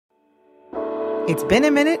It's Been a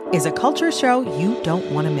Minute is a culture show you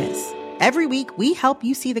don't want to miss. Every week, we help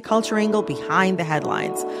you see the culture angle behind the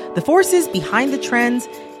headlines, the forces behind the trends,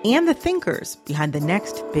 and the thinkers behind the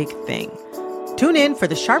next big thing. Tune in for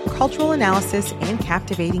the sharp cultural analysis and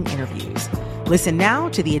captivating interviews. Listen now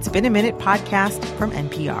to the It's Been a Minute podcast from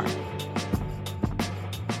NPR.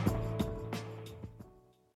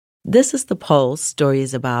 This is The Pulse,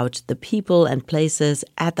 stories about the people and places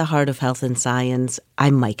at the heart of health and science.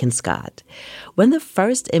 I'm Maiken Scott. When the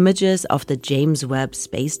first images of the James Webb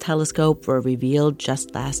Space Telescope were revealed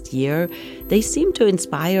just last year, they seemed to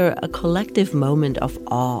inspire a collective moment of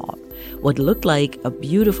awe. What looked like a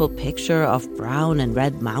beautiful picture of brown and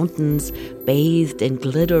red mountains bathed in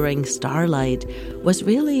glittering starlight was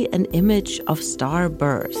really an image of star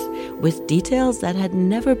birth, with details that had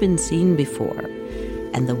never been seen before.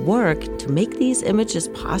 And the work to make these images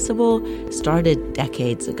possible started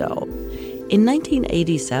decades ago. In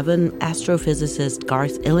 1987, astrophysicist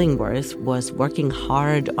Garth Illingworth was working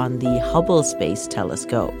hard on the Hubble Space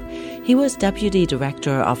Telescope. He was deputy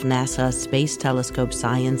director of NASA's Space Telescope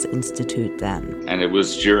Science Institute then. And it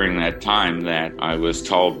was during that time that I was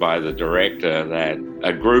told by the director that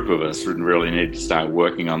a group of us would really need to start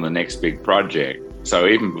working on the next big project. So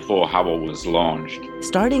even before Hubble was launched.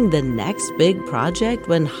 Starting the next big project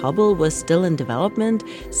when Hubble was still in development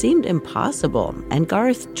seemed impossible, and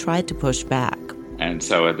Garth tried to push back. And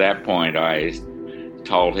so at that point, I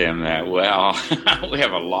told him that, well, we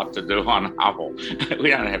have a lot to do on Hubble.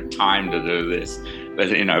 We don't have time to do this.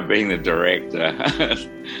 But, being the director,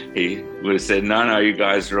 he would have said, no, you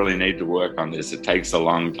guys really need to work on this. It takes a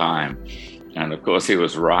long time. And of course, he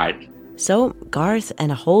was right. So Garth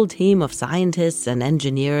and a whole team of scientists and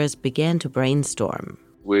engineers began to brainstorm.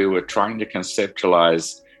 We were trying to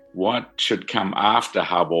conceptualize what should come after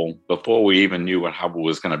Hubble before we even knew what Hubble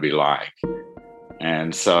was going to be like.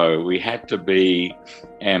 And so we had to be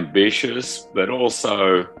ambitious, but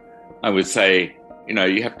also, I would say,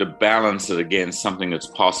 you have to balance it against something that's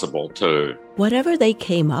possible too. Whatever they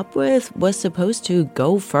came up with was supposed to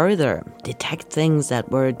go further, detect things that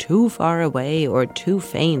were too far away or too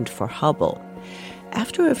faint for Hubble.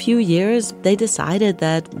 After a few years, they decided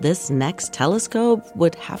that this next telescope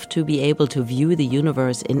would have to be able to view the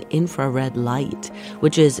universe in infrared light,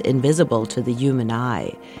 which is invisible to the human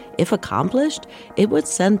eye. If accomplished, it would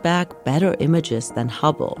send back better images than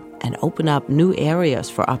Hubble and open up new areas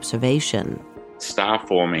for observation.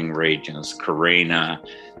 Star-forming regions, Carina,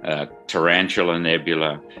 Tarantula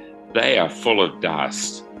Nebula, they are full of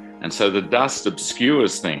dust. And so the dust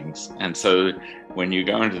obscures things. And so when you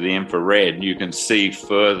go into the infrared, you can see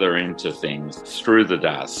further into things through the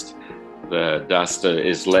dust. The dust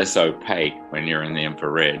is less opaque when you're in the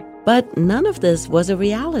infrared. But none of this was a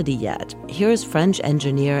reality yet. Here's French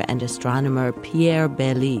engineer and astronomer Pierre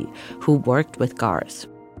Bailly, who worked with Garth.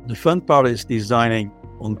 The fun part is designing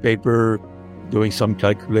on paper, doing some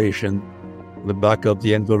calculation, the back of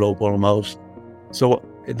the envelope almost. So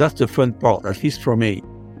that's the fun part, at least for me.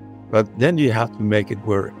 But then you have to make it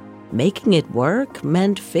work. Making it work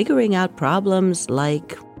meant figuring out problems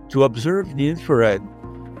like... To observe the infrared,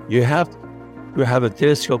 you have to have a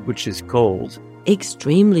telescope which is cold.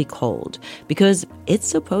 Extremely cold, because it's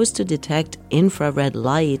supposed to detect infrared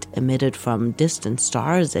light emitted from distant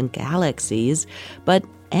stars and galaxies, but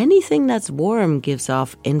anything that's warm gives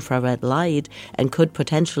off infrared light and could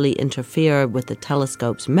potentially interfere with the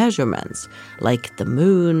telescope's measurements, like the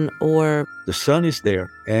moon or... The sun is there,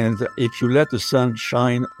 and if you let the sun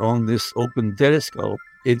shine on this open telescope,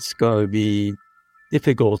 it's going to be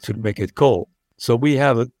difficult to make it cold. So we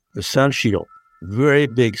have a sun shield, very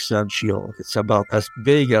big sun shield. It's about as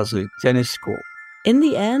big as a tennis court. In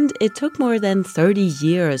the end, it took more than 30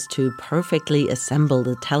 years to perfectly assemble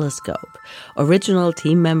the telescope. Original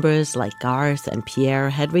team members like Garth and Pierre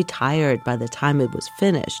had retired by the time it was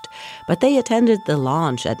finished, but they attended the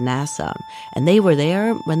launch at NASA, and they were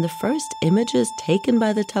there when the first images taken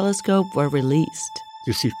by the telescope were released.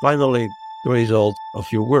 You see finally the result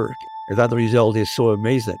of your work, and that result is so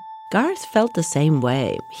amazing. Garth felt the same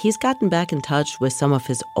way. He's gotten back in touch with some of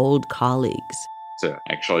his old colleagues. To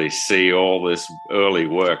actually see all this early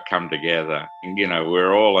work come together.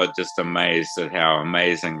 We're all just amazed at how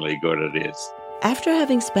amazingly good it is. After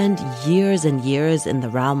having spent years and years in the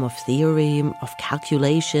realm of theory, of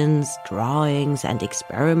calculations, drawings, and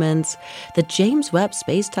experiments, the James Webb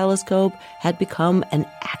Space Telescope had become an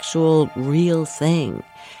actual real thing.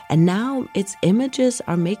 And now its images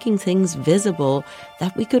are making things visible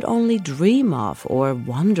that we could only dream of or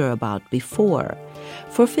wonder about before.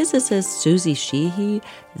 For physicist Susie Sheehy,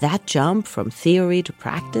 that jump from theory to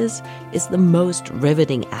practice is the most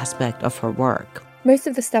riveting aspect of her work. Most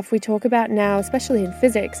of the stuff we talk about now, especially in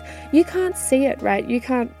physics, you can't see it, right? You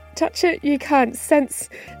can't touch it, you can't sense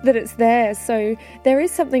that it's there. So there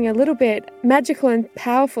is something a little bit magical and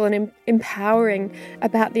powerful and empowering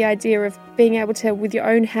about the idea of being able to, with your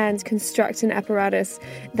own hands, construct an apparatus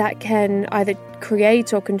that can either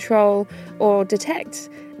create or control or detect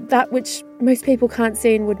that which most people can't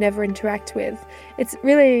see and would never interact with. It's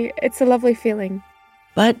a lovely feeling.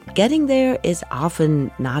 But getting there is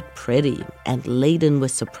often not pretty and laden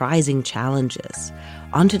with surprising challenges.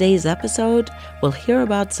 On today's episode, we'll hear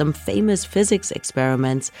about some famous physics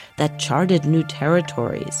experiments that charted new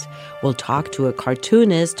territories. We'll talk to a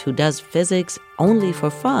cartoonist who does physics only for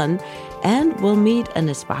fun, and we'll meet an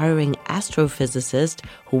aspiring astrophysicist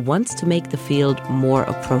who wants to make the field more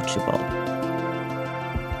approachable.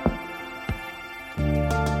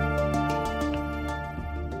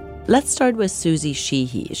 Let's start with Susie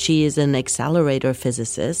Sheehy. She is an accelerator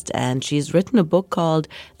physicist, and she's written a book called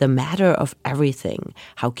The Matter of Everything: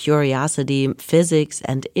 How Curiosity, Physics,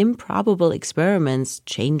 and Improbable Experiments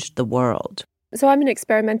Changed the World. So I'm an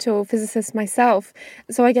experimental physicist myself.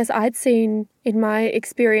 So I guess I'd seen in my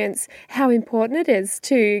experience how important it is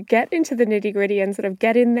to get into the nitty-gritty and sort of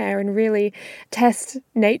get in there and really test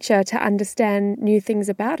nature to understand new things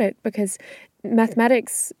about it, because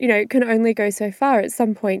mathematics, can only go so far. At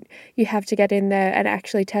some point, you have to get in there and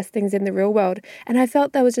actually test things in the real world. And I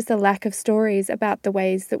felt there was just a lack of stories about the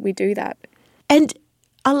ways that we do that. And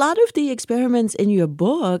a lot of the experiments in your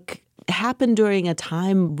book happened during a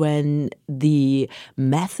time when the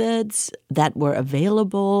methods that were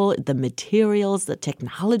available, the materials, the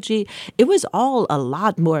technology, it was all a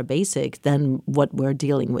lot more basic than what we're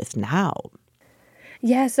dealing with now.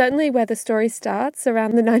 Yeah, certainly where the story starts,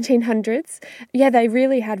 around the 1900s. Yeah, they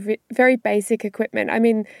really had very basic equipment. I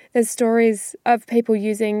mean, there's stories of people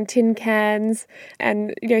using tin cans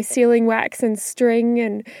and, sealing wax and string.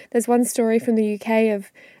 And there's one story from the UK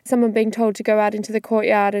of someone being told to go out into the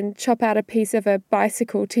courtyard and chop out a piece of a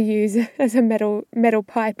bicycle to use as a metal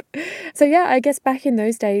pipe. So yeah, I guess back in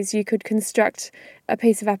those days you could construct a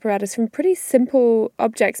piece of apparatus from pretty simple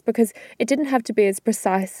objects because it didn't have to be as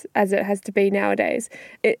precise as it has to be nowadays.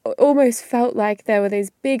 It almost felt like there were these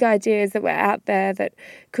big ideas that were out there that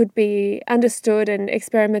could be understood and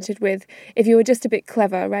experimented with if you were just a bit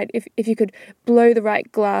clever, right? If you could blow the right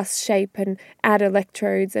glass shape and add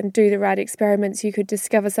electrodes and do the right experiments, you could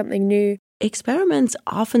discover something new. Experiments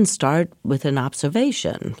often start with an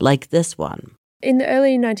observation, like this one. In the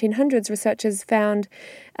early 1900s, researchers found,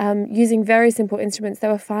 using very simple instruments, they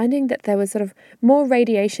were finding that there was sort of more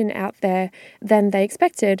radiation out there than they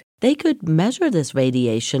expected. They could measure this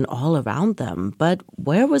radiation all around them, but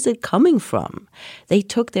where was it coming from? They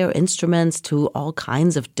took their instruments to all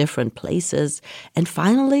kinds of different places, and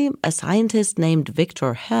finally, a scientist named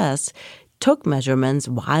Victor Hess took measurements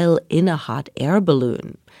while in a hot air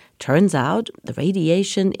balloon. Turns out the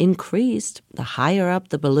radiation increased the higher up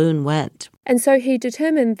the balloon went. And so he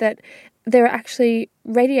determined that there are actually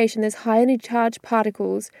radiation, there's highly charged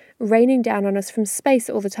particles raining down on us from space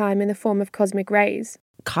all the time in the form of cosmic rays.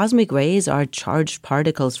 Cosmic rays are charged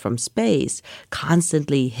particles from space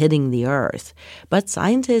constantly hitting the Earth. But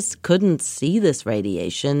scientists couldn't see this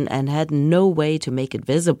radiation and had no way to make it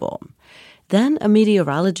visible. Then a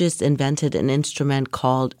meteorologist invented an instrument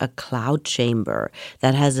called a cloud chamber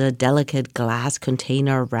that has a delicate glass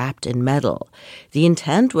container wrapped in metal. The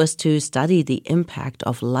intent was to study the impact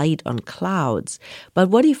of light on clouds. But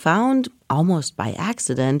what he found, almost by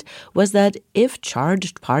accident, was that if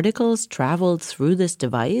charged particles traveled through this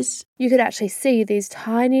device, you could actually see these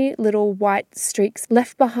tiny little white streaks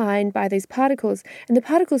left behind by these particles. And the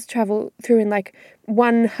particles travel through in like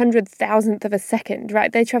 100,000th of a second,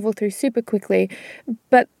 right? They travel through super quickly,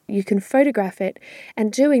 but you can photograph it.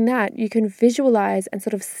 And doing that, you can visualize and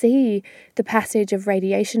sort of see the passage of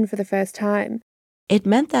radiation for the first time. It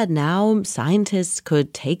meant that now scientists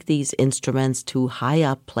could take these instruments to high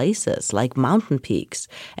up places like mountain peaks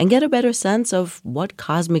and get a better sense of what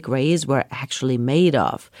cosmic rays were actually made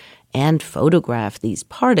of and photograph these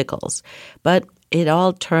particles. But it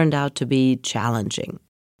all turned out to be challenging.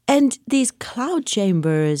 And these cloud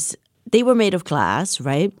chambers, they were made of glass,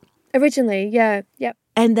 right? Originally, yeah, yep.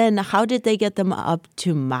 And then how did they get them up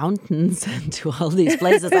to mountains and to all these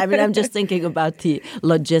places? I mean, I'm just thinking about the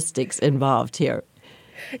logistics involved here.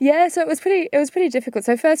 Yeah, so it was pretty difficult.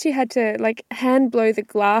 So first you had to hand blow the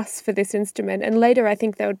glass for this instrument, and later I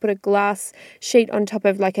think they would put a glass sheet on top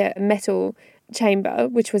of like a metal chamber,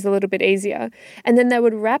 which was a little bit easier. And then they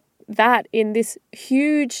would wrap that in this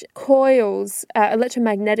huge coils,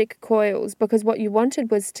 electromagnetic coils, because what you wanted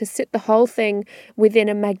was to sit the whole thing within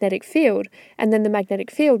a magnetic field, and then the magnetic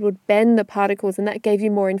field would bend the particles, and that gave you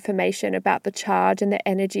more information about the charge and the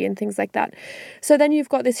energy and things like that. So then you've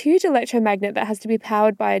got this huge electromagnet that has to be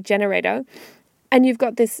powered by a generator, and you've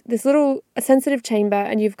got this little sensitive chamber,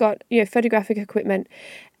 and you've got photographic equipment.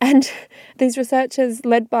 And these researchers,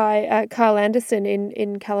 led by Carl Anderson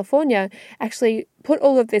in California, actually put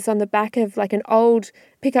all of this on the back of like an old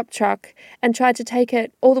pickup truck and tried to take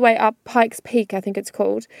it all the way up Pikes Peak, I think it's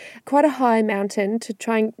called, quite a high mountain, to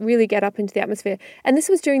try and really get up into the atmosphere. And this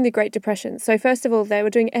was during the Great Depression. So first of all, they were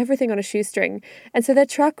doing everything on a shoestring. And so their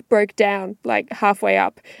truck broke down like halfway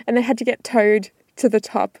up, and they had to get towed to the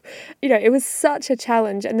top. It was such a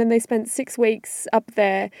challenge. And then they spent 6 weeks up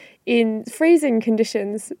there in freezing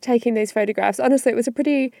conditions taking these photographs. Honestly, it was a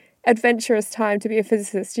pretty adventurous time to be a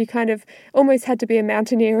physicist. You kind of almost had to be a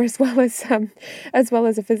mountaineer as well as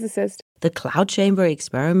a physicist. The cloud chamber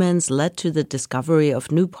experiments led to the discovery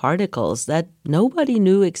of new particles that nobody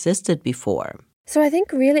knew existed before. So I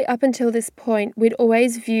think really up until this point, we'd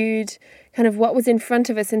always viewed kind of what was in front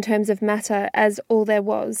of us in terms of matter as all there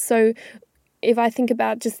was. So if I think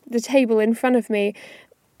about just the table in front of me,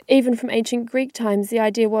 even from ancient Greek times, the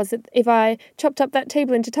idea was that if I chopped up that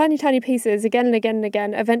table into tiny, tiny pieces again and again and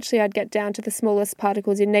again, eventually I'd get down to the smallest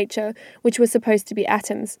particles in nature, which were supposed to be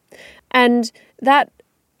atoms. And that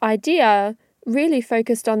idea really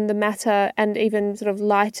focused on the matter and even sort of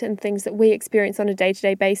light and things that we experience on a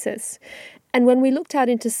day-to-day basis. And when we looked out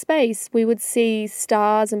into space, we would see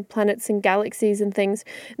stars and planets and galaxies and things.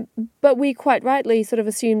 But we quite rightly sort of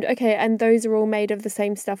assumed, okay, and those are all made of the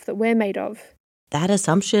same stuff that we're made of. That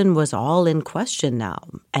assumption was all in question now,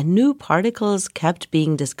 and new particles kept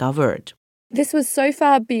being discovered. This was so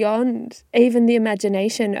far beyond even the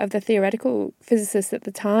imagination of the theoretical physicists at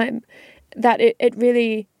the time that it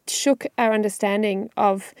really shook our understanding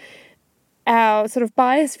of our sort of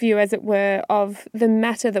biased view, as it were, of the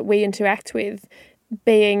matter that we interact with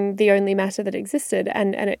being the only matter that existed,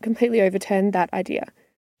 and it completely overturned that idea.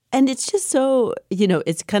 And it's just so,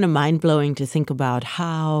 it's kind of mind-blowing to think about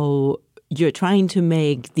how you're trying to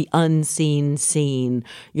make the unseen seen.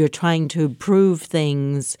 You're trying to prove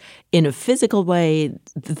things in a physical way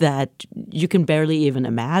that you can barely even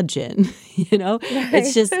imagine, Right.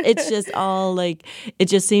 It's just all like, it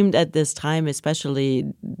just seemed at this time,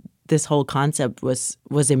 especially, this whole concept was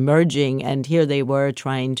emerging, and here they were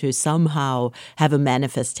trying to somehow have a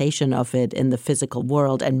manifestation of it in the physical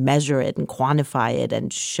world and measure it and quantify it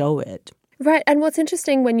and show it. Right. And what's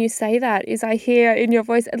interesting when you say that is I hear in your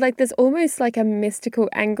voice, like there's almost like a mystical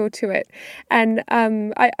angle to it. And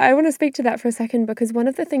I want to speak to that for a second, because one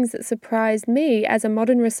of the things that surprised me as a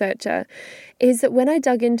modern researcher is that when I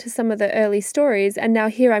dug into some of the early stories, and now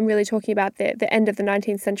here I'm really talking about the end of the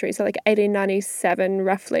 19th century, so like 1897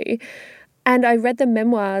 roughly, and I read the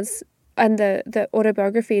memoirs and the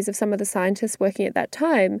autobiographies of some of the scientists working at that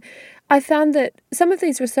time, I found that some of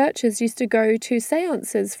these researchers used to go to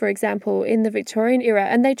seances, for example, in the Victorian era,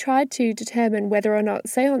 and they tried to determine whether or not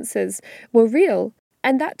seances were real.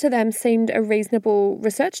 And that to them seemed a reasonable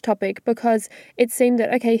research topic, because it seemed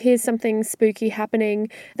that, okay, here's something spooky happening,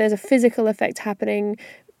 there's a physical effect happening,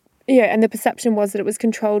 and the perception was that it was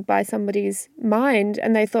controlled by somebody's mind,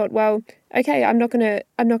 and they thought, well, okay, I'm not going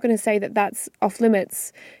to say that that's off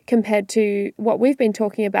limits compared to what we've been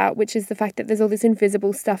talking about, which is the fact that there's all this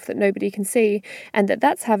invisible stuff that nobody can see, and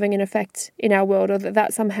that's having an effect in our world, or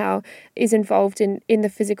that somehow is involved in the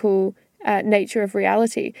physical nature of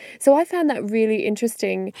reality. So I found that really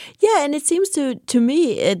interesting. Yeah, and it seems to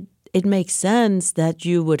me it makes sense that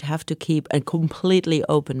you would have to keep a completely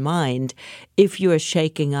open mind if you are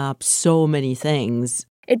shaking up so many things.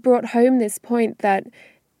 It brought home this point that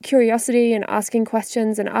curiosity and asking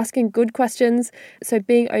questions and asking good questions, so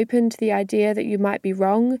being open to the idea that you might be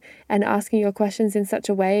wrong and asking your questions in such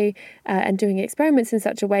a way and doing experiments in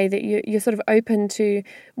such a way that you're sort of open to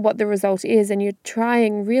what the result is, and you're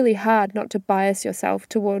trying really hard not to bias yourself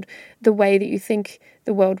toward the way that you think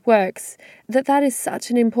the world works, that is such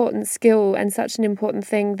an important skill and such an important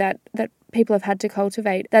thing that people have had to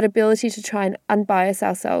cultivate, that ability to try and unbias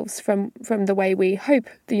ourselves from the way we hope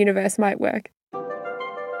the universe might work.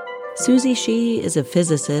 Susie Shi is a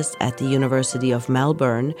physicist at the University of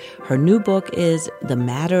Melbourne. Her new book is The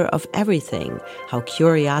Matter of Everything: How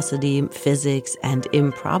Curiosity, Physics, and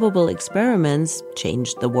Improbable Experiments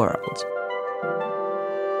Changed the World.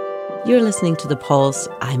 You're listening to The Pulse.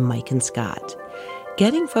 I'm Maiken Scott.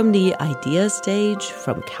 Getting from the idea stage,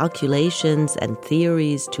 from calculations and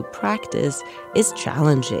theories to practice, is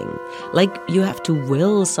challenging. Like you have to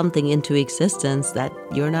will something into existence that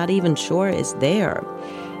you're not even sure is there.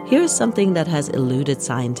 Here's something that has eluded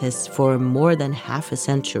scientists for more than half a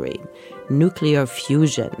century: nuclear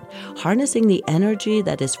fusion, harnessing the energy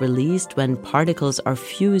that is released when particles are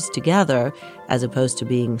fused together, as opposed to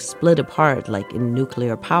being split apart like in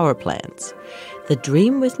nuclear power plants. The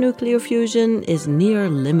dream with nuclear fusion is near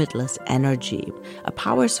limitless energy, a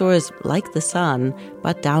power source like the sun,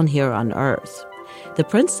 but down here on Earth. The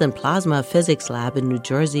Princeton Plasma Physics Lab in New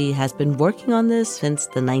Jersey has been working on this since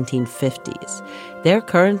the 1950s. Their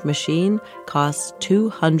current machine costs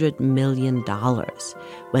 $200 million.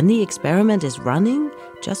 When the experiment is running,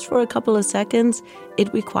 just for a couple of seconds,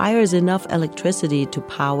 it requires enough electricity to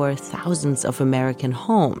power thousands of American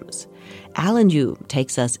homes. Alan Yu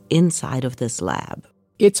takes us inside of this lab.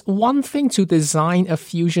 It's one thing to design a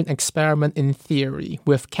fusion experiment in theory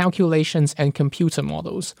with calculations and computer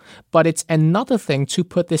models, but it's another thing to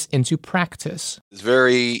put this into practice. It's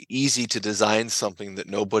very easy to design something that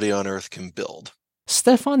nobody on Earth can build.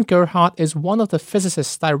 Stefan Gerhardt is one of the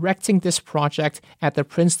physicists directing this project at the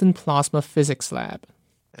Princeton Plasma Physics Lab.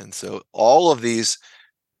 And so all of these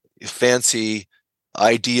fancy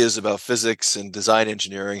ideas about physics and design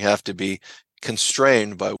engineering have to be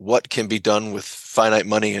constrained by what can be done with finite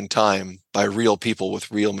money and time by real people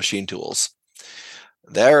with real machine tools.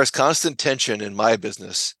 There is constant tension in my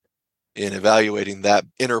business in evaluating that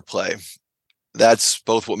interplay. That's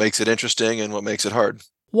both what makes it interesting and what makes it hard.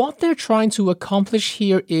 What they're trying to accomplish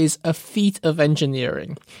here is a feat of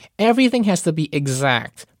engineering. Everything has to be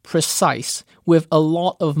exact, precise, with a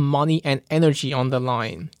lot of money and energy on the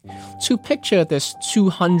line. To picture this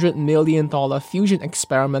 $200 million fusion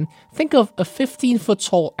experiment, think of a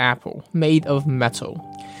 15-foot-tall apple made of metal.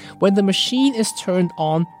 When the machine is turned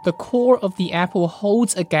on, the core of the apple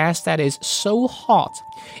holds a gas that is so hot,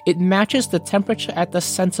 it matches the temperature at the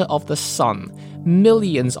center of the sun,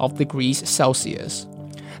 millions of degrees Celsius.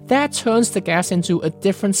 That turns the gas into a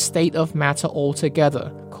different state of matter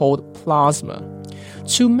altogether, called plasma.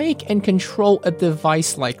 To make and control a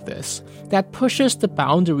device like this, that pushes the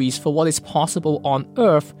boundaries for what is possible on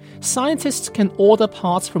Earth, scientists can order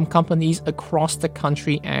parts from companies across the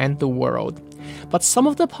country and the world. But some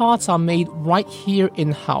of the parts are made right here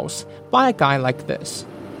in-house by a guy like this.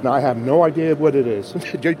 Now, I have no idea what it is.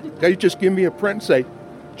 They just give me a print and say,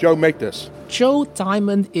 Joe, make this. Joe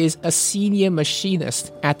Diamond is a senior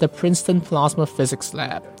machinist at the Princeton Plasma Physics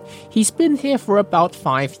Lab. He's been here for about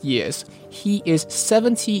 5 years. He is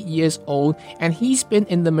 70 years old, and he's been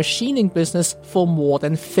in the machining business for more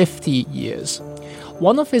than 50 years.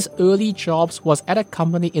 One of his early jobs was at a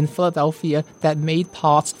company in Philadelphia that made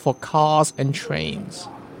parts for cars and trains.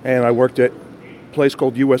 And I worked at a place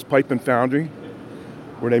called U.S. Pipe and Foundry,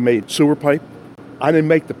 where they made sewer pipe. I didn't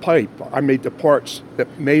make the pipe. I made the parts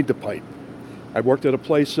that made the pipe. I worked at a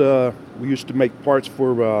place, we used to make parts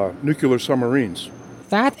for nuclear submarines.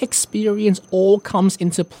 That experience all comes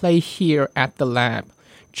into play here at the lab.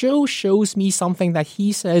 Joe shows me something that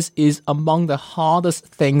he says is among the hardest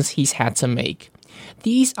things he's had to make.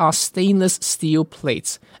 These are stainless steel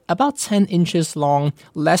plates, about 10 inches long,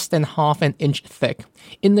 less than half an inch thick,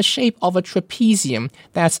 in the shape of a trapezium,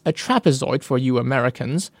 that's a trapezoid for you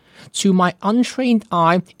Americans. To my untrained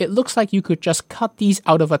eye, it looks like you could just cut these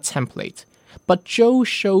out of a template. But Joe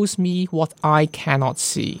shows me what I cannot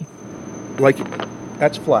see. Like,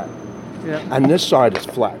 that's flat. Yeah. And this side is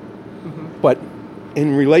flat. Mm-hmm. But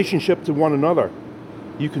in relationship to one another,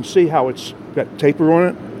 you can see how it's got taper on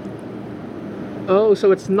it. Oh,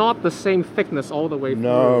 so it's not the same thickness all the way through?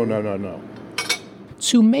 No.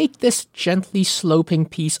 To make this gently sloping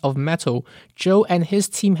piece of metal, Joe and his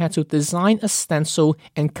team had to design a stencil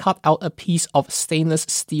and cut out a piece of stainless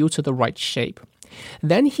steel to the right shape.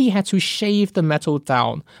 Then he had to shave the metal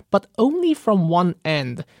down, but only from one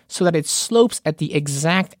end, so that it slopes at the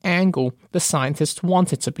exact angle the scientists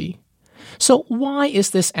want it to be. So why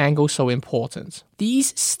is this angle so important?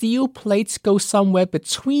 These steel plates go somewhere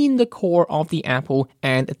between the core of the apple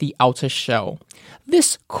and the outer shell.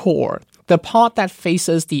 This core, the part that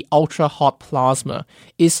faces the ultra-hot plasma,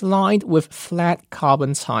 is lined with flat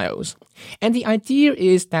carbon tiles. And the idea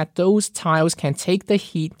is that those tiles can take the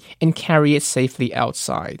heat and carry it safely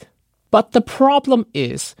outside. But the problem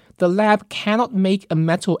is, the lab cannot make a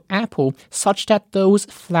metal apple such that those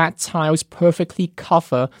flat tiles perfectly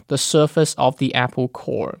cover the surface of the apple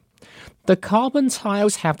core. The carbon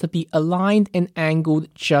tiles have to be aligned and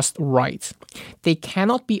angled just right. They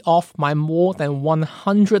cannot be off by more than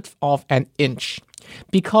 1/100th of an inch.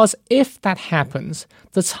 Because if that happens,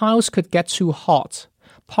 the tiles could get too hot.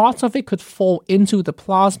 Parts of it could fall into the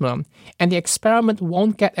plasma, and the experiment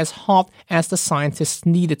won't get as hot as the scientists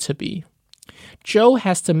need it to be. Joe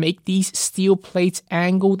has to make these steel plates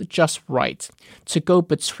angled just right to go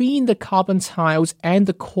between the carbon tiles and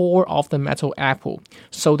the core of the metal apple,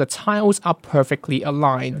 so the tiles are perfectly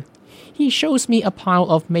aligned. He shows me a pile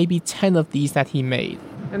of maybe 10 of these that he made.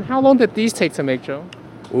 And how long did these take to make, Joe?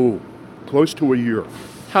 Oh, close to a year.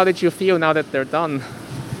 How did you feel now that they're done?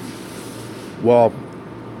 Well,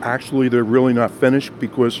 actually, they're really not finished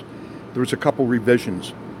because there's a couple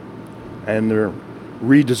revisions and they're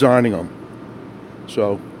redesigning them.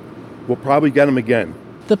 So we'll probably get them again.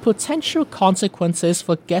 The potential consequences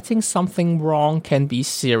for getting something wrong can be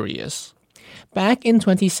serious. Back in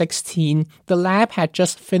 2016, the lab had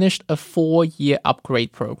just finished a 4-year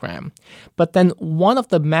upgrade program. But then one of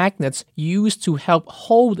the magnets used to help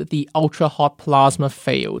hold the ultra-hot plasma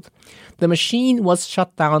failed. The machine was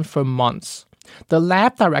shut down for months. The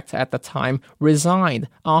lab director at the time resigned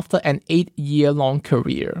after an 8-year-long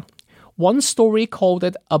career. One story called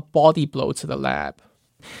it a body blow to the lab.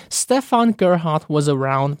 Stefan Gerhardt was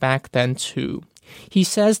around back then too. He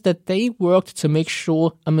says that they worked to make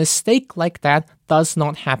sure a mistake like that does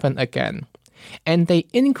not happen again. And they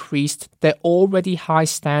increased their already high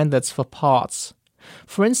standards for parts.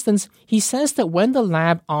 For instance, he says that when the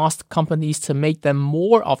lab asked companies to make them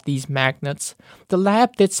more of these magnets, the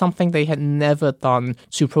lab did something they had never done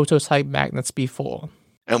to prototype magnets before.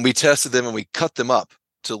 And we tested them and we cut them up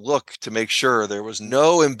to make sure there was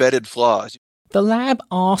no embedded flaws. The lab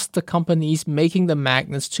asked the companies making the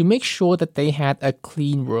magnets to make sure that they had a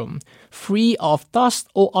clean room, free of dust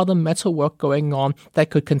or other metalwork going on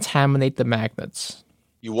that could contaminate the magnets.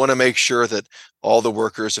 You want to make sure that all the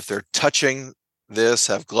workers, if they're touching this,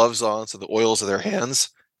 have gloves on so the oils of their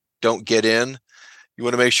hands don't get in. You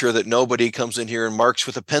want to make sure that nobody comes in here and marks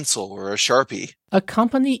with a pencil or a Sharpie. A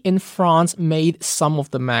company in France made some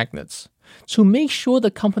of the magnets. To make sure the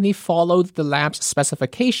company followed the lab's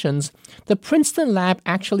specifications, the Princeton lab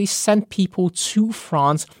actually sent people to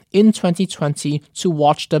France in 2020 to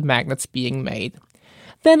watch the magnets being made.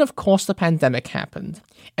 Then, of course, the pandemic happened,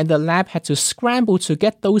 and the lab had to scramble to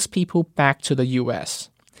get those people back to the US.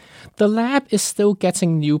 The lab is still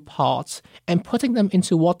getting new parts and putting them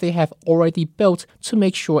into what they have already built to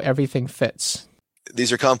make sure everything fits.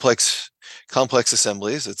 These are complex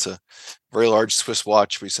assemblies. It's a very large Swiss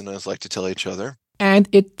watch, we sometimes like to tell each other. And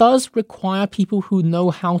it does require people who know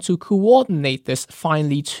how to coordinate this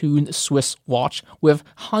finely tuned Swiss watch with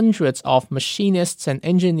hundreds of machinists and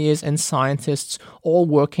engineers and scientists all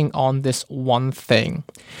working on this one thing.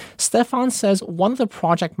 Stefan says one of the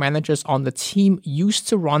project managers on the team used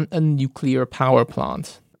to run a nuclear power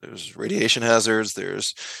plant. There's radiation hazards,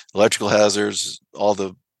 there's electrical hazards, all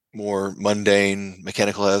the more mundane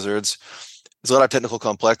mechanical hazards. There's a lot of technical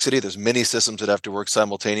complexity. There's many systems that have to work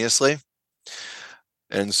simultaneously.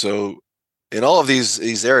 And so in all of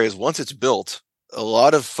these areas, once it's built, a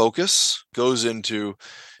lot of focus goes into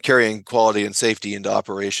carrying quality and safety into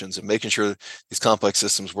operations and making sure that these complex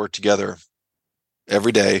systems work together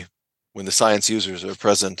every day when the science users are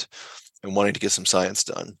present and wanting to get some science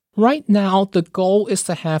done. Right now, the goal is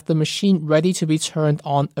to have the machine ready to be turned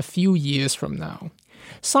on a few years from now.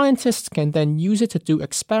 Scientists can then use it to do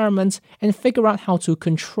experiments and figure out how to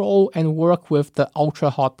control and work with the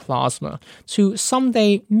ultra-hot plasma to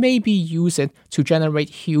someday maybe use it to generate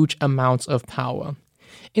huge amounts of power.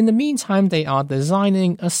 In the meantime, they are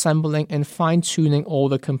designing, assembling, and fine-tuning all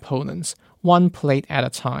the components, one plate at a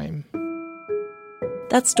time.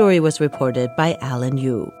 That story was reported by Alan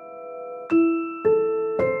Yu.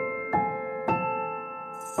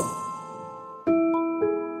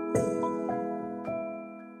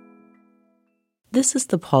 This is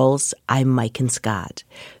The Pulse. I'm Maiken Scott.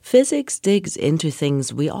 Physics digs into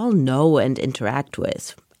things we all know and interact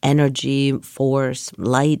with. Energy, force,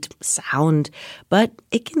 light, sound. But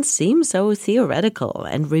it can seem so theoretical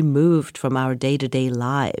and removed from our day-to-day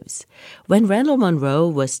lives. When Randall Munroe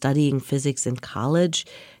was studying physics in college,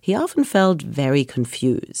 he often felt very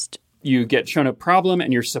confused. You get shown a problem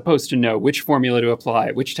and you're supposed to know which formula to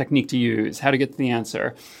apply, which technique to use, how to get to the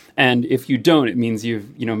answer. And if you don't, it means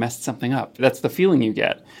you've, messed something up. That's the feeling you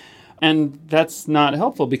get. And that's not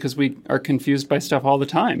helpful because we are confused by stuff all the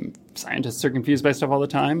time. Scientists are confused by stuff all the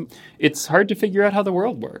time. It's hard to figure out how the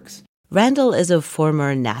world works. Randall is a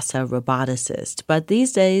former NASA roboticist, but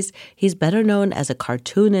these days he's better known as a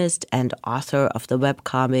cartoonist and author of the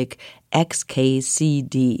webcomic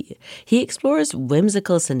XKCD. He explores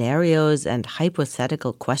whimsical scenarios and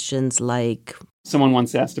hypothetical questions like... Someone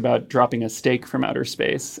once asked about dropping a steak from outer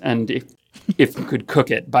space, and if you could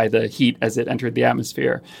cook it by the heat as it entered the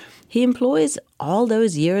atmosphere. He employs all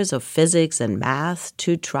those years of physics and math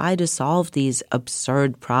to try to solve these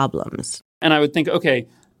absurd problems. And I would think, okay,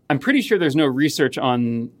 I'm pretty sure there's no research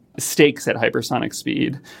on stakes at hypersonic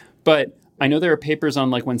speed, but I know there are papers on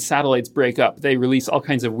like when satellites break up, they release all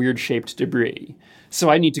kinds of weird shaped debris. So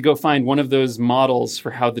I need to go find one of those models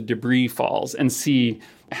for how the debris falls and see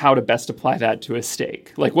how to best apply that to a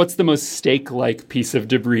stake. Like, what's the most stake-like piece of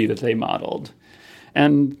debris that they modeled?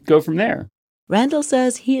 And go from there. Randall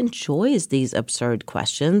says he enjoys these absurd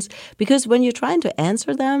questions because when you're trying to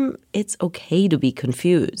answer them, it's okay to be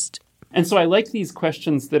confused. And so I like these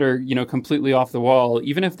questions that are, completely off the wall,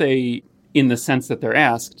 even if they, in the sense that they're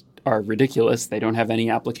asked, are ridiculous. They don't have any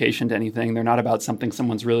application to anything. They're not about something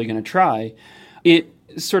someone's really going to try. It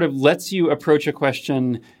sort of lets you approach a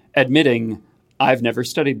question admitting, I've never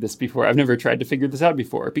studied this before. I've never tried to figure this out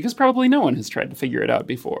before, because probably no one has tried to figure it out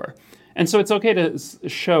before. And so it's okay to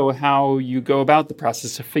show how you go about the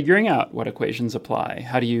process of figuring out what equations apply.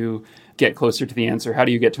 How do you get closer to the answer? How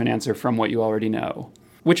do you get to an answer from what you already know?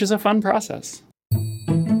 Which is a fun process.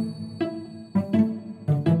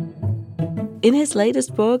 In his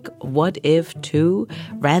latest book, What If 2,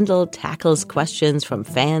 Randall tackles questions from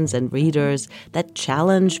fans and readers that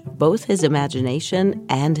challenge both his imagination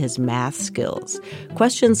and his math skills.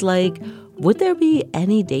 Questions like, would there be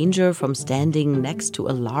any danger from standing next to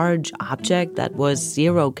a large object that was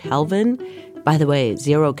 0 Kelvin? By the way,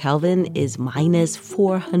 0 Kelvin is minus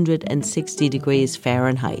 460 degrees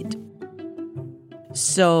Fahrenheit.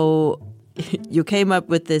 So you came up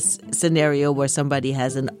with this scenario where somebody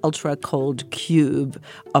has an ultra-cold cube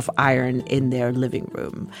of iron in their living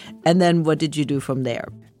room. And then what did you do from there?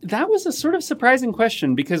 That was a sort of surprising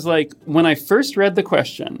question because, when I first read the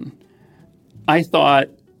question, I thought,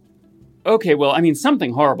 okay, well,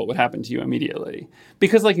 something horrible would happen to you immediately.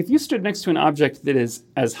 Because, if you stood next to an object that is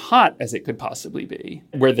as hot as it could possibly be,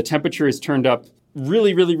 where the temperature is turned up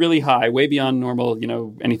really, really, really high, way beyond normal,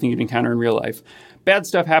 anything you'd encounter in real life, bad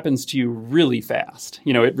stuff happens to you really fast.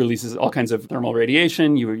 It releases all kinds of thermal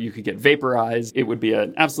radiation. You could get vaporized. It would be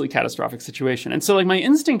an absolutely catastrophic situation. And so, my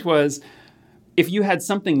instinct was, if you had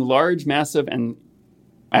something large, massive, and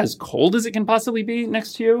as cold as it can possibly be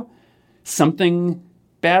next to you, something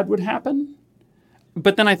bad would happen.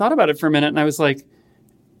 But then I thought about it for a minute, and I was like,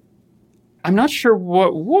 I'm not sure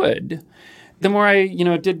what would. The more I,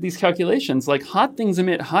 did these calculations, hot things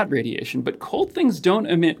emit hot radiation, but cold things don't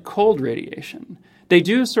emit cold radiation. They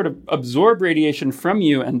do sort of absorb radiation from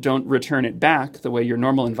you and don't return it back the way your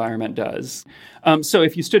normal environment does. So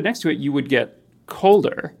if you stood next to it, you would get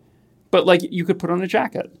colder, but you could put on a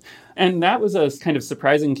jacket. And that was a kind of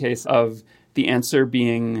surprising case of the answer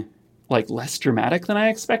being less dramatic than I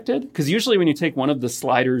expected. Because usually when you take one of the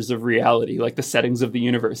sliders of reality, like the settings of the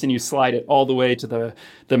universe, and you slide it all the way to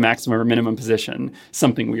the maximum or minimum position,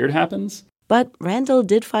 something weird happens. But Randall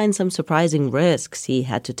did find some surprising risks he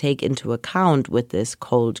had to take into account with this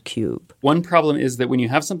cold cube. One problem is that when you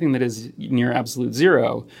have something that is near absolute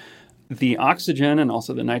zero, the oxygen and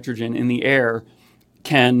also the nitrogen in the air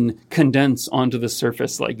can condense onto the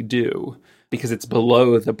surface like dew, because it's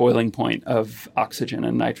below the boiling point of oxygen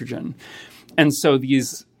and nitrogen. And so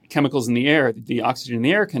these chemicals in the air, the oxygen in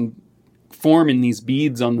the air, can form in these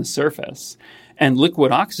beads on the surface. And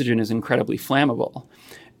liquid oxygen is incredibly flammable.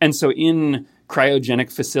 And so in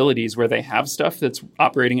cryogenic facilities where they have stuff that's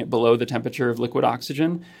operating at below the temperature of liquid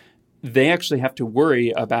oxygen, they actually have to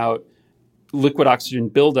worry about liquid oxygen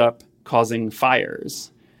buildup causing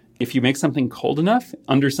fires. If you make something cold enough,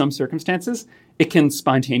 under some circumstances, it can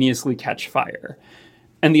spontaneously catch fire.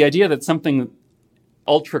 And the idea that something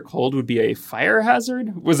ultra cold would be a fire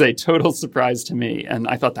hazard was a total surprise to me. And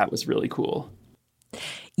I thought that was really cool.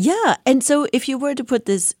 Yeah. And so if you were to put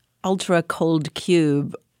this ultra cold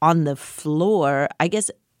cube on the floor, I guess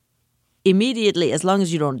immediately, as long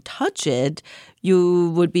as you don't touch it,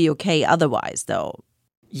 you would be okay otherwise, though.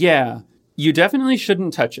 Yeah, you definitely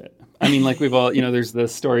shouldn't touch it. We've all, there's the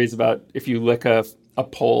stories about if you lick a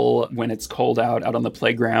pole when it's cold out on the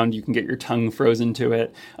playground, you can get your tongue frozen to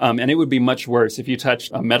it. And it would be much worse if you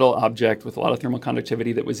touched a metal object with a lot of thermal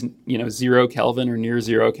conductivity that was, 0 Kelvin or near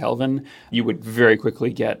 0 Kelvin. You would very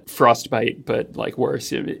quickly get frostbite, but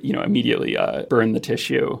worse, immediately burn the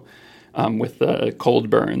tissue with the cold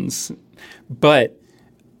burns. But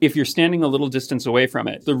if you're standing a little distance away from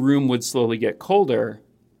it, the room would slowly get colder,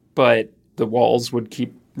 but the walls would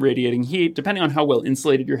keep radiating heat. Depending on how well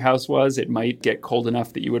insulated your house was, it might get cold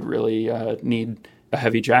enough that you would really need a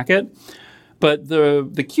heavy jacket. But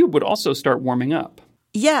the cube would also start warming up.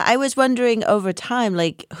 Yeah, I was wondering over time,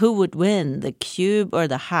 like, who would win, the cube or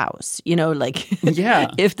the house?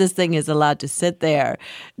 Yeah. If this thing is allowed to sit there,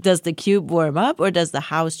 does the cube warm up or does the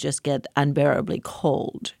house just get unbearably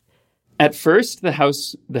cold? At first, the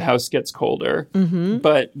house gets colder,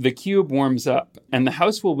 but the cube warms up, and the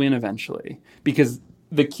house will win eventually because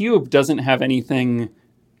the cube doesn't have anything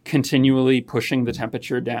continually pushing the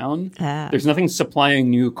temperature down. There's nothing supplying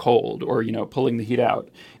new cold or, pulling the heat out.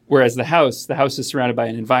 Whereas the house is surrounded by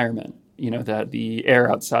an environment, that the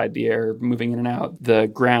air outside, the air moving in and out, the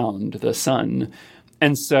ground, the sun.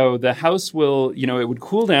 And so the house will, it would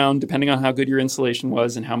cool down depending on how good your insulation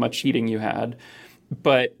was and how much heating you had.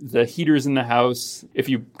 But the heaters in the house, if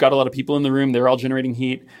you've got a lot of people in the room, they're all generating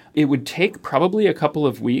heat. It would take probably a couple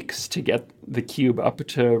of weeks to get the cube up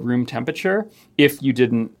to room temperature if you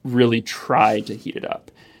didn't really try to heat it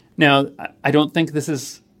up. Now, I don't think this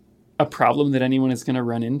is a problem that anyone is going to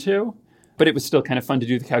run into, but it was still kind of fun to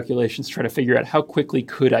do the calculations, try to figure out how quickly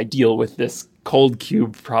could I deal with this cold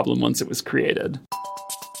cube problem once it was created.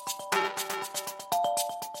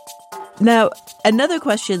 Now, another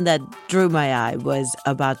question that drew my eye was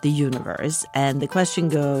about the universe. And the question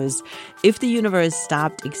goes, if the universe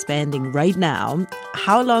stopped expanding right now,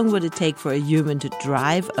 how long would it take for a human to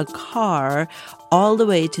drive a car all the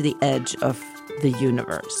way to the edge of the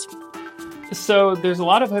universe? So there's a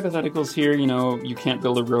lot of hypotheticals here. You can't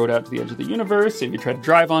build a road out to the edge of the universe. If you try to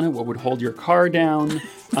drive on it, what would hold your car down?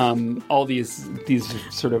 All these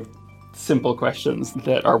sort of simple questions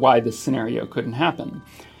that are why this scenario couldn't happen.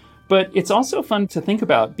 But it's also fun to think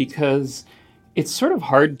about because it's sort of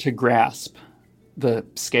hard to grasp the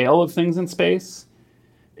scale of things in space.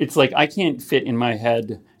 It's like I can't fit in my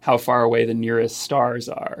head how far away the nearest stars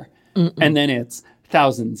are. And then it's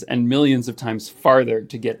thousands and millions of times farther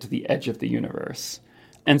to get to the edge of the universe.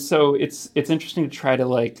 And so it's interesting to try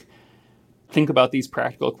to think about these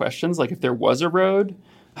practical questions. Like if there was a road,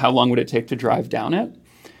 how long would it take to drive down it?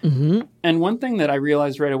 And one thing that I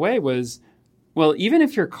realized right away was, well, even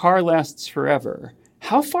if your car lasts forever,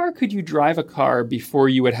 how far could you drive a car before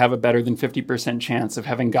you would have a better than 50% chance of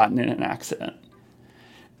having gotten in an accident?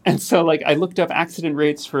 And so, I looked up accident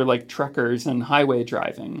rates for, truckers and highway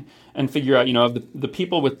driving and figure out, of the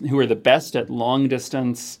people who are the best at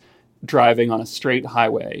long-distance driving on a straight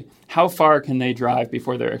highway, how far can they drive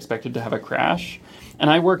before they're expected to have a crash? And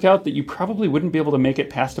I worked out that you probably wouldn't be able to make it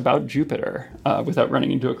past about Jupiter without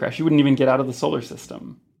running into a crash. You wouldn't even get out of the solar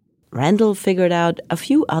system. Randall figured out a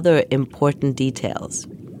few other important details.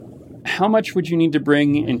 How much would you need to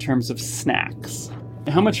bring in terms of snacks?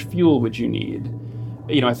 How much fuel would you need?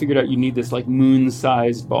 I figured out you need this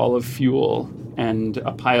moon-sized ball of fuel and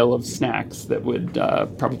a pile of snacks that would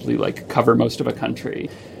probably cover most of a country.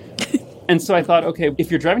 And so I thought, okay, if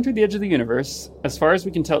you're driving through the edge of the universe, as far as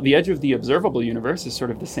we can tell, the edge of the observable universe is sort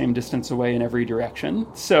of the same distance away in every direction.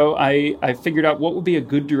 So I figured out what would be a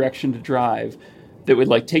good direction to drive that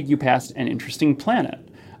would take you past an interesting planet.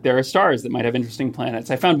 There are stars that might have interesting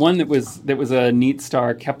planets. I found one that was a neat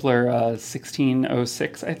star, Kepler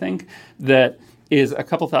 1606, I think, that is a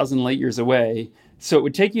couple thousand light years away. So it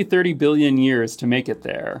would take you 30 billion years to make it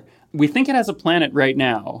there. We think it has a planet right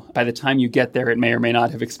now. By the time you get there, it may or may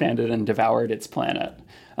not have expanded and devoured its planet.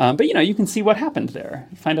 But you can see what happened there,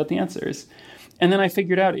 find out the answers. And then I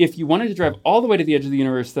figured out if you wanted to drive all the way to the edge of the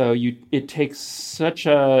universe, though, it takes such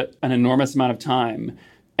an enormous amount of time.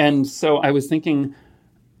 And so I was thinking,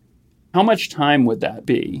 how much time would that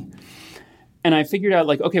be? And I figured out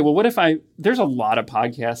okay, well, what if there's a lot of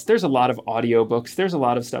podcasts, there's a lot of audiobooks, there's a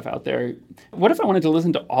lot of stuff out there. What if I wanted to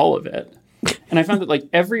listen to all of it? And I found that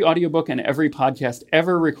every audiobook and every podcast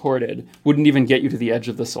ever recorded wouldn't even get you to the edge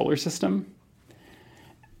of the solar system.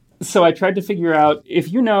 So I tried to figure out,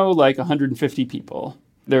 if 150 people,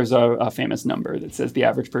 there's a famous number that says the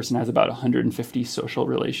average person has about 150 social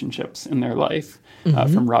relationships in their life,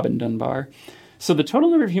 from Robin Dunbar. So the total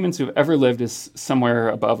number of humans who have ever lived is somewhere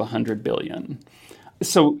above 100 billion.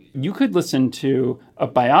 So you could listen to a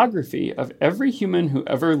biography of every human who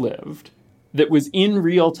ever lived that was in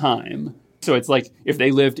real time. So it's if they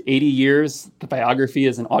lived 80 years, the biography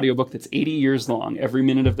is an audiobook that's 80 years long, every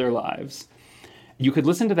minute of their lives. You could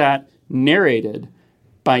listen to that narrated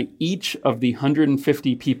by each of the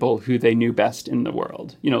 150 people who they knew best in the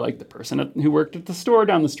world. The person who worked at the store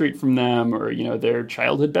down the street from them, or, their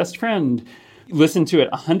childhood best friend. Listen to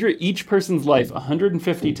it each person's life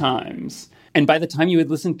 150 times. And by the time you had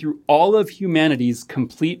listened through all of humanity's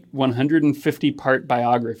complete 150-part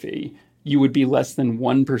biography, you would be less than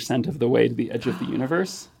 1% of the way to the edge of the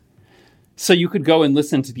universe. So you could go and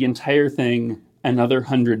listen to the entire thing another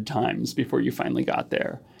 100 times before you finally got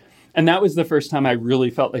there. And that was the first time I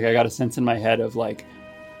really felt like I got a sense in my head of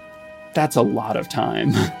That's a lot of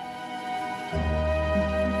time.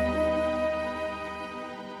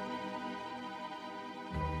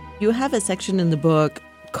 You have a section in the book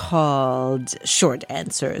called Short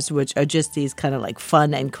Answers, which are just these kind of like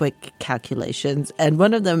fun and quick calculations. And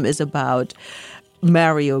one of them is about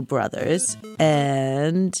Mario Brothers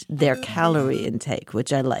and their calorie intake,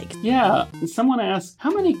 which I like. Yeah, someone asked,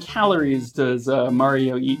 how many calories does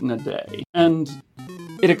Mario eat in a day? And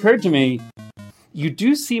it occurred to me, you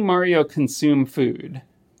do see Mario consume food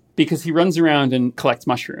because he runs around and collects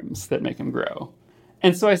mushrooms that make him grow.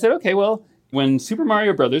 And so I said, okay, well, when Super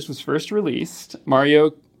Mario Brothers was first released,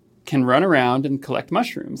 Mario can run around and collect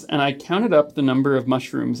mushrooms. And I counted up the number of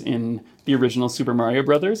mushrooms in the original Super Mario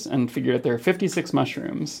Brothers and figured out there are 56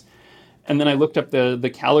 mushrooms. And then I looked up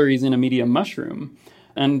the calories in a medium mushroom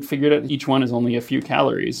and figured out each one is only a few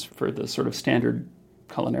calories for the sort of standard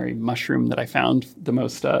culinary mushroom that I found, the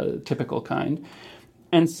most typical kind.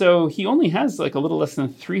 And so he only has like a little less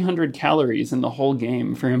than 300 calories in the whole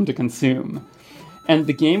game for him to consume. And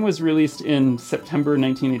the game was released in September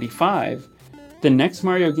 1985. The next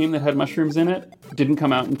Mario game that had mushrooms in it didn't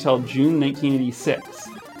come out until June 1986,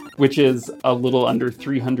 which is a little under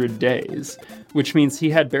 300 days, which means he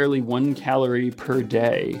had barely 1 calorie per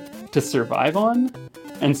day to survive on.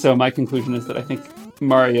 And so my conclusion is that I think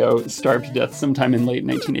Mario starved to death sometime in late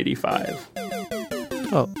 1985.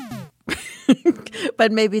 Oh.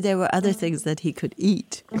 But maybe there were other things that he could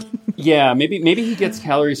eat. Yeah, maybe he gets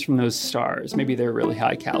calories from those stars. Maybe they're really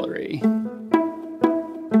high calorie.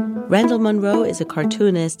 Randall Munroe is a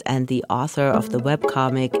cartoonist and the author of the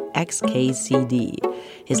webcomic XKCD.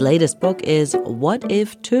 His latest book is What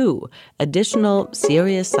If 2? Additional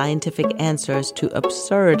serious scientific answers to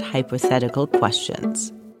absurd hypothetical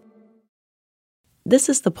questions. This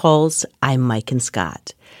is The Pulse. I'm Maiken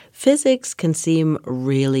Scott. Physics can seem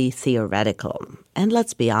really theoretical, and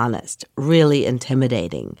let's be honest, really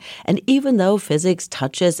intimidating. And even though physics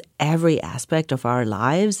touches every aspect of our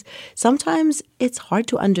lives, sometimes it's hard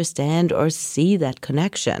to understand or see that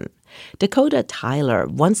connection. Dakota Tyler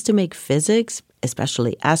wants to make physics,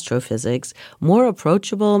 especially astrophysics, more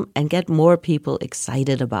approachable and get more people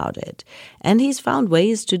excited about it. And he's found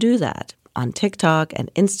ways to do that on TikTok and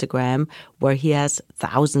Instagram, where he has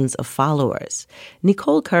thousands of followers.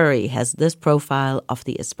 Nicole Curry has this profile of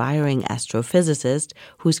the aspiring astrophysicist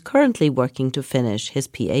who's currently working to finish his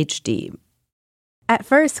PhD. At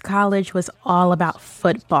first, college was all about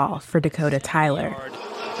football for Dakota Tyler.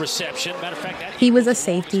 He was a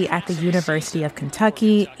safety at the University of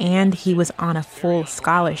Kentucky, and he was on a full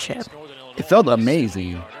scholarship. It felt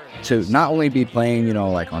amazing to not only be playing,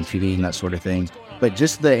 like on TV and that sort of thing, but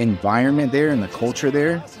just the environment there and the culture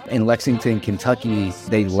there. In Lexington, Kentucky,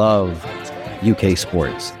 they love UK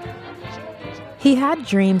sports. He had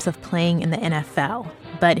dreams of playing in the NFL,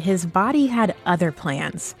 but his body had other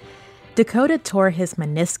plans. Dakota tore his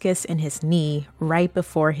meniscus in his knee right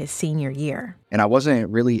before his senior year. And I wasn't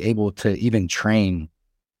really able to even train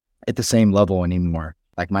at the same level anymore.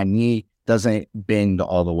 Like my knee doesn't bend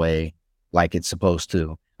all the way like it's supposed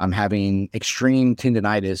to. I'm having extreme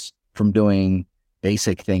tendinitis from doing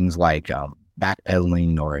basic things like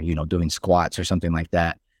backpedaling or, doing squats or something like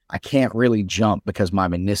that. I can't really jump because my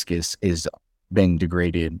meniscus is being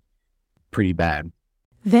degraded pretty bad.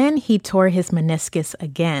 Then he tore his meniscus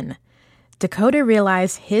again. Dakota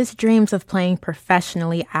realized his dreams of playing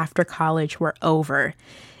professionally after college were over.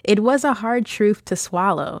 It was a hard truth to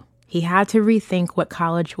swallow. He had to rethink what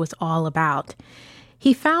college was all about.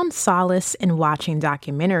 He found solace in watching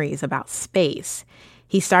documentaries about space.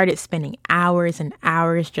 He started spending hours and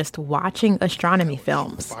hours just watching astronomy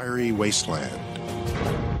films. Fiery wasteland.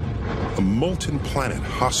 A molten planet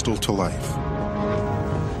hostile to life.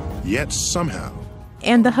 Yet somehow...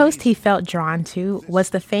 And the host he felt drawn to was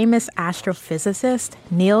the famous astrophysicist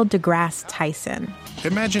Neil deGrasse Tyson.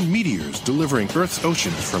 Imagine meteors delivering Earth's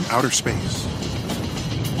oceans from outer space.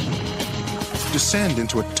 Descend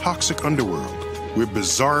into a toxic underworld where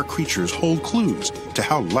bizarre creatures hold clues to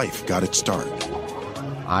how life got its start.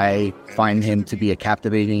 I find him to be a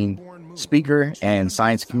captivating speaker and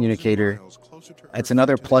science communicator. It's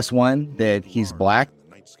another plus one that he's Black.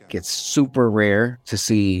 It's super rare to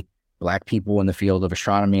see Black people in the field of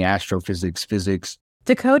astronomy, astrophysics, physics.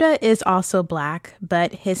 Dakota is also Black,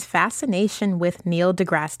 but his fascination with Neil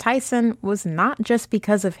deGrasse Tyson was not just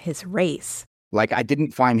because of his race. Like, I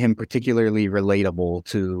didn't find him particularly relatable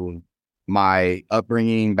to my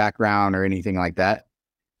upbringing, background, or anything like that.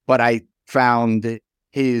 But I found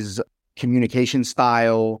his communication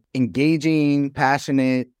style engaging,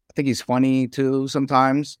 passionate. I think he's funny, too,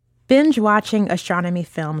 sometimes. Binge watching astronomy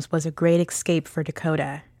films was a great escape for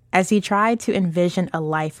Dakota. as he tried to envision a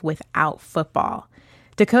life without football.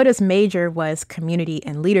 Dakota's major was community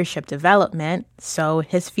and leadership development, so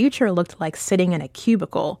his future looked like sitting in a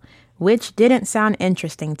cubicle, which didn't sound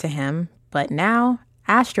interesting to him, but now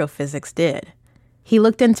astrophysics did. He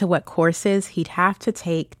looked into what courses he'd have to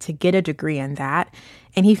take to get a degree in that,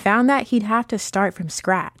 and he found that he'd have to start from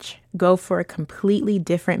scratch, go for a completely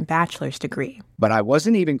different bachelor's degree. But I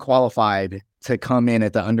wasn't even qualified to come in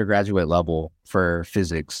at the undergraduate level for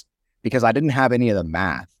physics because I didn't have any of the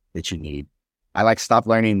math that you need. I stopped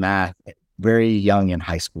learning math very young in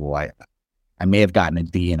high school. I may have gotten a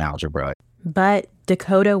D in algebra. But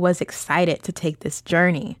Dakota was excited to take this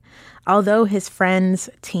journey. Although his friends,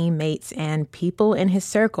 teammates, and people in his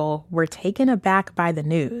circle were taken aback by the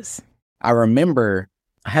news. I remember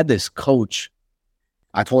I had this coach.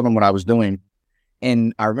 I told him what I was doing.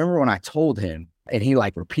 And I remember when I told him and he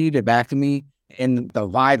repeated it back to me. And the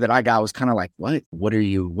vibe that I got was kind of like, what are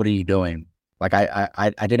you doing?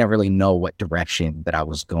 I didn't really know what direction that I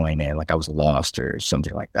was going in. I was lost or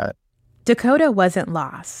something like that. Dakota wasn't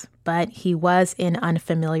lost, but he was in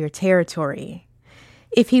unfamiliar territory.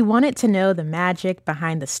 If he wanted to know the magic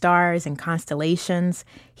behind the stars and constellations,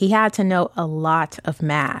 he had to know a lot of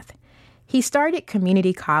math. He started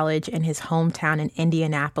community college in his hometown in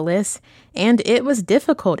Indianapolis, and it was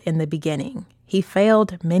difficult in the beginning. He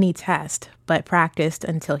failed many tests, but practiced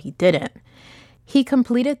until he didn't. He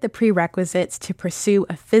completed the prerequisites to pursue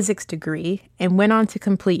a physics degree and went on to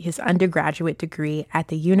complete his undergraduate degree at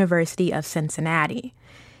the University of Cincinnati.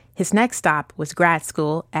 His next stop was grad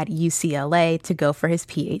school at UCLA to go for his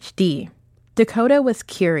PhD. Dakota was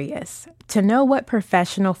curious to know what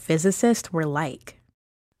professional physicists were like.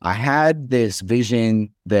 I had this vision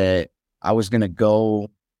that I was going to go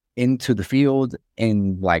into the field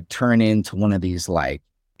and turn into one of these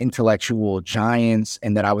intellectual giants,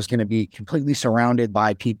 and that I was going to be completely surrounded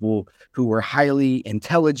by people who were highly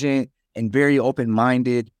intelligent and very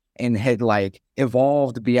open-minded and had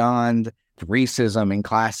evolved beyond racism and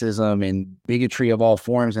classism and bigotry of all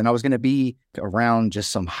forms. And I was going to be around just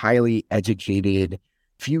some highly educated,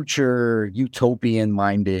 future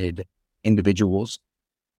utopian-minded individuals.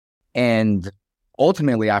 And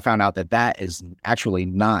ultimately, I found out that is actually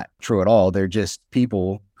not true at all. They're just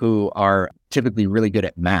people who are typically really good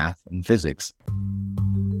at math and physics.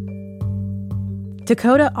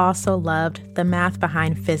 Dakota also loved the math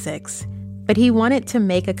behind physics, but he wanted to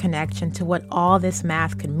make a connection to what all this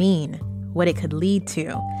math could mean, what it could lead to,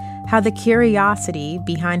 how the curiosity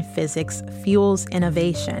behind physics fuels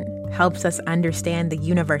innovation, helps us understand the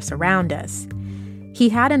universe around us. He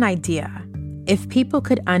had an idea. If people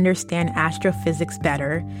could understand astrophysics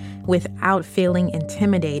better without feeling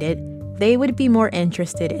intimidated, they would be more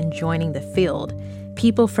interested in joining the field.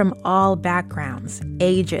 People from all backgrounds,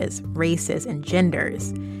 ages, races, and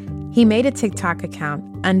genders. He made a TikTok account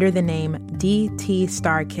under the name DT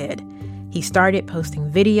Star Kid. He started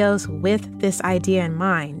posting videos with this idea in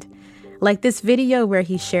mind, like this video where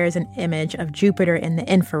he shares an image of Jupiter in the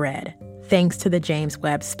infrared, thanks to the James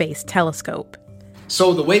Webb Space Telescope.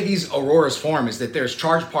 So the way these auroras form is that there's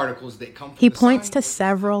charged particles that come from He points to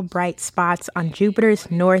several bright spots on Jupiter's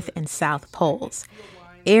north and south poles,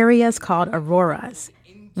 areas called auroras.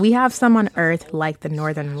 We have some on Earth like the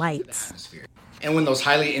Northern Lights. And when those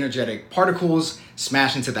highly energetic particles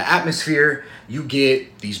smash into the atmosphere, you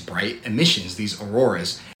get these bright emissions, these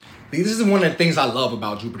auroras. This is one of the things I love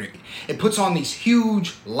about Jupiter. It puts on these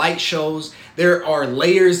huge light shows. There are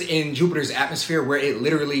layers in Jupiter's atmosphere where it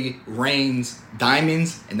literally rains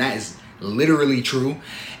diamonds, and that is literally true.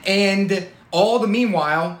 And all the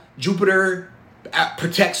meanwhile, Jupiter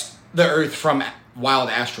protects the Earth from wild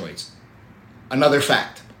asteroids. Another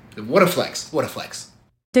fact. What a flex. What a flex.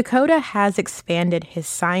 Dakota has expanded his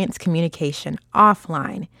science communication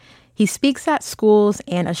offline. He speaks at schools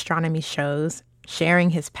and astronomy shows, sharing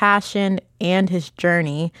his passion and his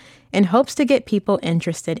journey, and hopes to get people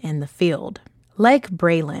interested in the field. Like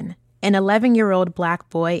Braylon, an 11-year-old Black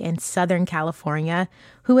boy in Southern California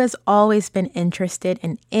who has always been interested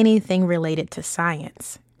in anything related to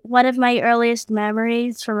science. One of my earliest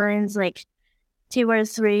memories from when I was 2 or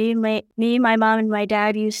 3, my mom, and my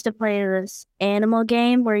dad used to play this animal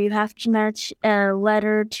game where you have to match a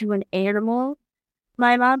letter to an animal.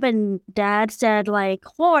 My mom and dad said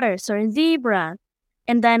horse or zebra.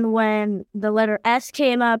 And then when the letter S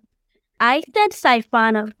came up, I said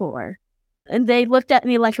siphonophore. And they looked at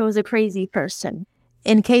me like I was a crazy person.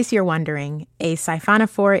 In case you're wondering, a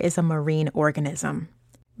siphonophore is a marine organism.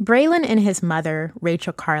 Braylon and his mother,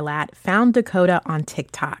 Rachel Carlat, found Dakota on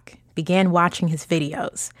TikTok, began watching his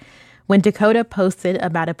videos. When Dakota posted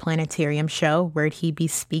about a planetarium show where he'd be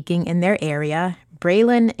speaking in their area,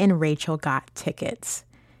 Braylon and Rachel got tickets.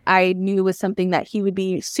 I knew it was something that he would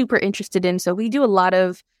be super interested in. So we do a lot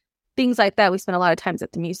of things like that. We spend a lot of times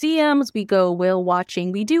at the museums. We go whale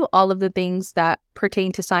watching. We do all of the things that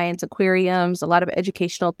pertain to science, aquariums, a lot of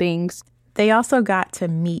educational things. They also got to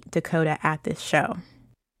meet Dakota at this show.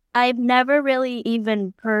 I've never really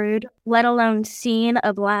even heard, let alone seen,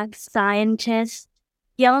 a Black scientist.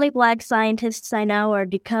 The only Black scientists I know are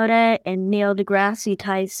Dakota and Neil deGrasse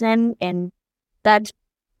Tyson, and that's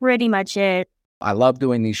pretty much it. I love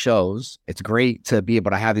doing these shows. It's great to be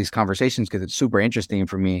able to have these conversations because it's super interesting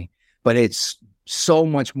for me. But it's so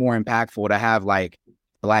much more impactful to have like a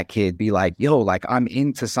Black kid be like, yo, like I'm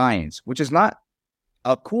into science, which is not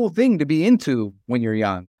a cool thing to be into when you're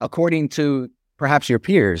young, according to perhaps your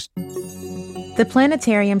peers. The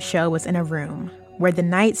planetarium show was in a room where the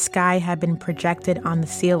night sky had been projected on the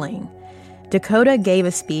ceiling. Dakota gave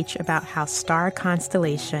a speech about how star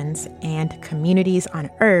constellations and communities on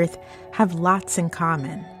Earth have lots in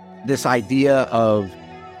common. This idea of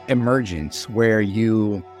emergence, where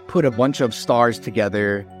you put a bunch of stars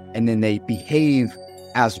together and then they behave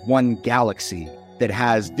as one galaxy that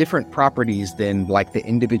has different properties than like the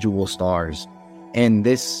individual stars. And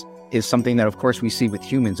this is something that, of course, we see with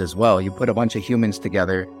humans as well. You put a bunch of humans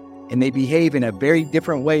together and they behave in a very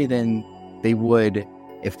different way than they would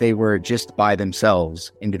if they were just by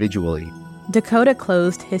themselves individually. Dakota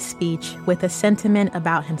closed his speech with a sentiment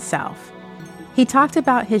about himself. He talked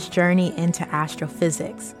about his journey into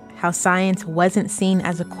astrophysics, how science wasn't seen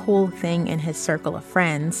as a cool thing in his circle of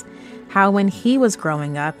friends, how when he was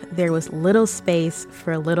growing up, there was little space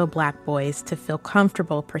for little Black boys to feel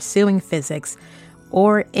comfortable pursuing physics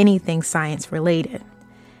or anything science-related.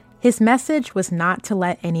 His message was not to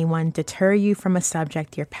let anyone deter you from a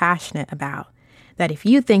subject you're passionate about, that if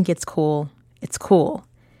you think it's cool, it's cool.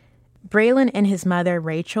 Braylon and his mother,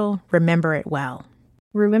 Rachel, remember it well.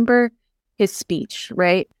 Remember his speech,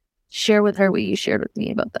 right? Share with her what you shared with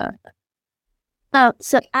me about that.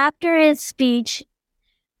 So after his speech,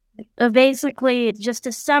 basically just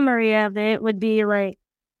a summary of it would be like,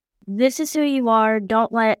 this is who you are,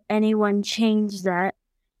 don't let anyone change that.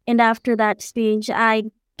 And after that speech, I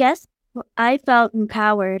guess I felt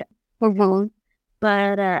empowered.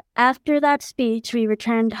 But after that speech, we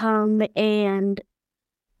returned home, and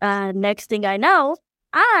next thing I know,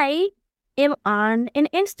 I am on an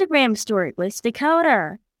Instagram story with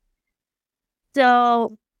Dakota.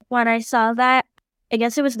 So when I saw that, I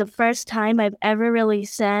guess it was the first time I've ever really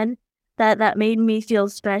said that made me feel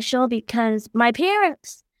special, because my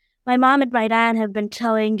parents, my mom and my dad, have been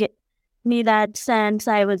telling me that since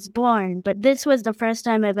I was born, but this was the first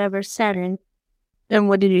time I've ever said it. And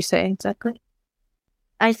what did you say exactly?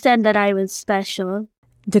 I said that I was special.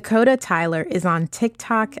 Dakota Tyler is on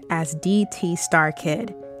TikTok as DT Star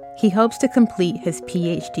Kid. He hopes to complete his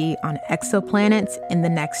PhD on exoplanets in the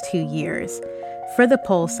next 2 years. For The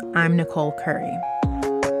Pulse, I'm Nicole Curry.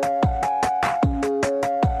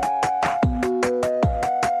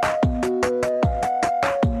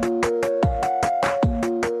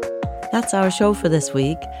 That's our show for this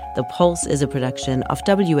week. The Pulse is a production of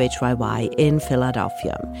WHYY in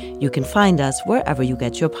Philadelphia. You can find us wherever you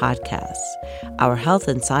get your podcasts. Our health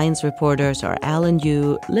and science reporters are Alan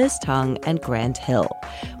Yu, Liz Tung, and Grant Hill.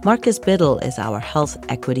 Marcus Biddle is our Health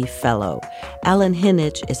Equity Fellow. Alan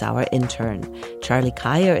Hinnage is our intern. Charlie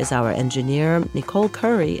Kyer is our engineer. Nicole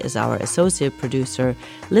Curry is our associate producer.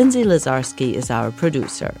 Lindsay Lazarski is our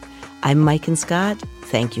producer. I'm Mike Scott.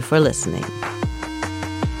 Thank you for listening.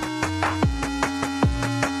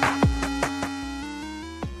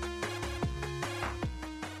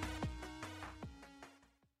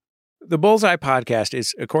 The Bullseye podcast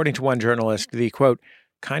is, according to one journalist, the, quote,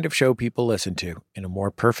 kind of show people listen to in a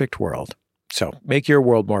more perfect world. So make your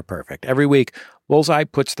world more perfect. Every week, Bullseye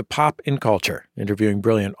puts the pop in culture, interviewing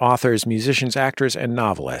brilliant authors, musicians, actors, and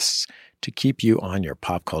novelists to keep you on your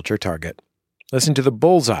pop culture target. Listen to the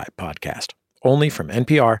Bullseye podcast, only from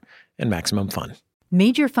NPR and Maximum Fun.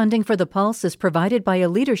 Major funding for The Pulse is provided by a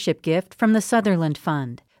leadership gift from the Sutherland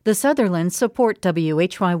Fund. The Sutherlands support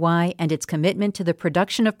WHYY and its commitment to the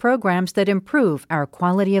production of programs that improve our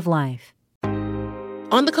quality of life.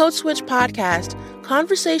 On the Code Switch podcast,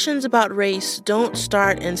 conversations about race don't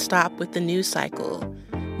start and stop with the news cycle.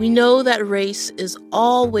 We know that race is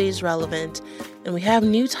always relevant, and we have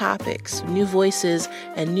new topics, new voices,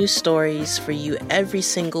 and new stories for you every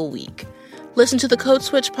single week. Listen to the Code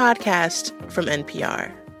Switch podcast from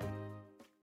NPR.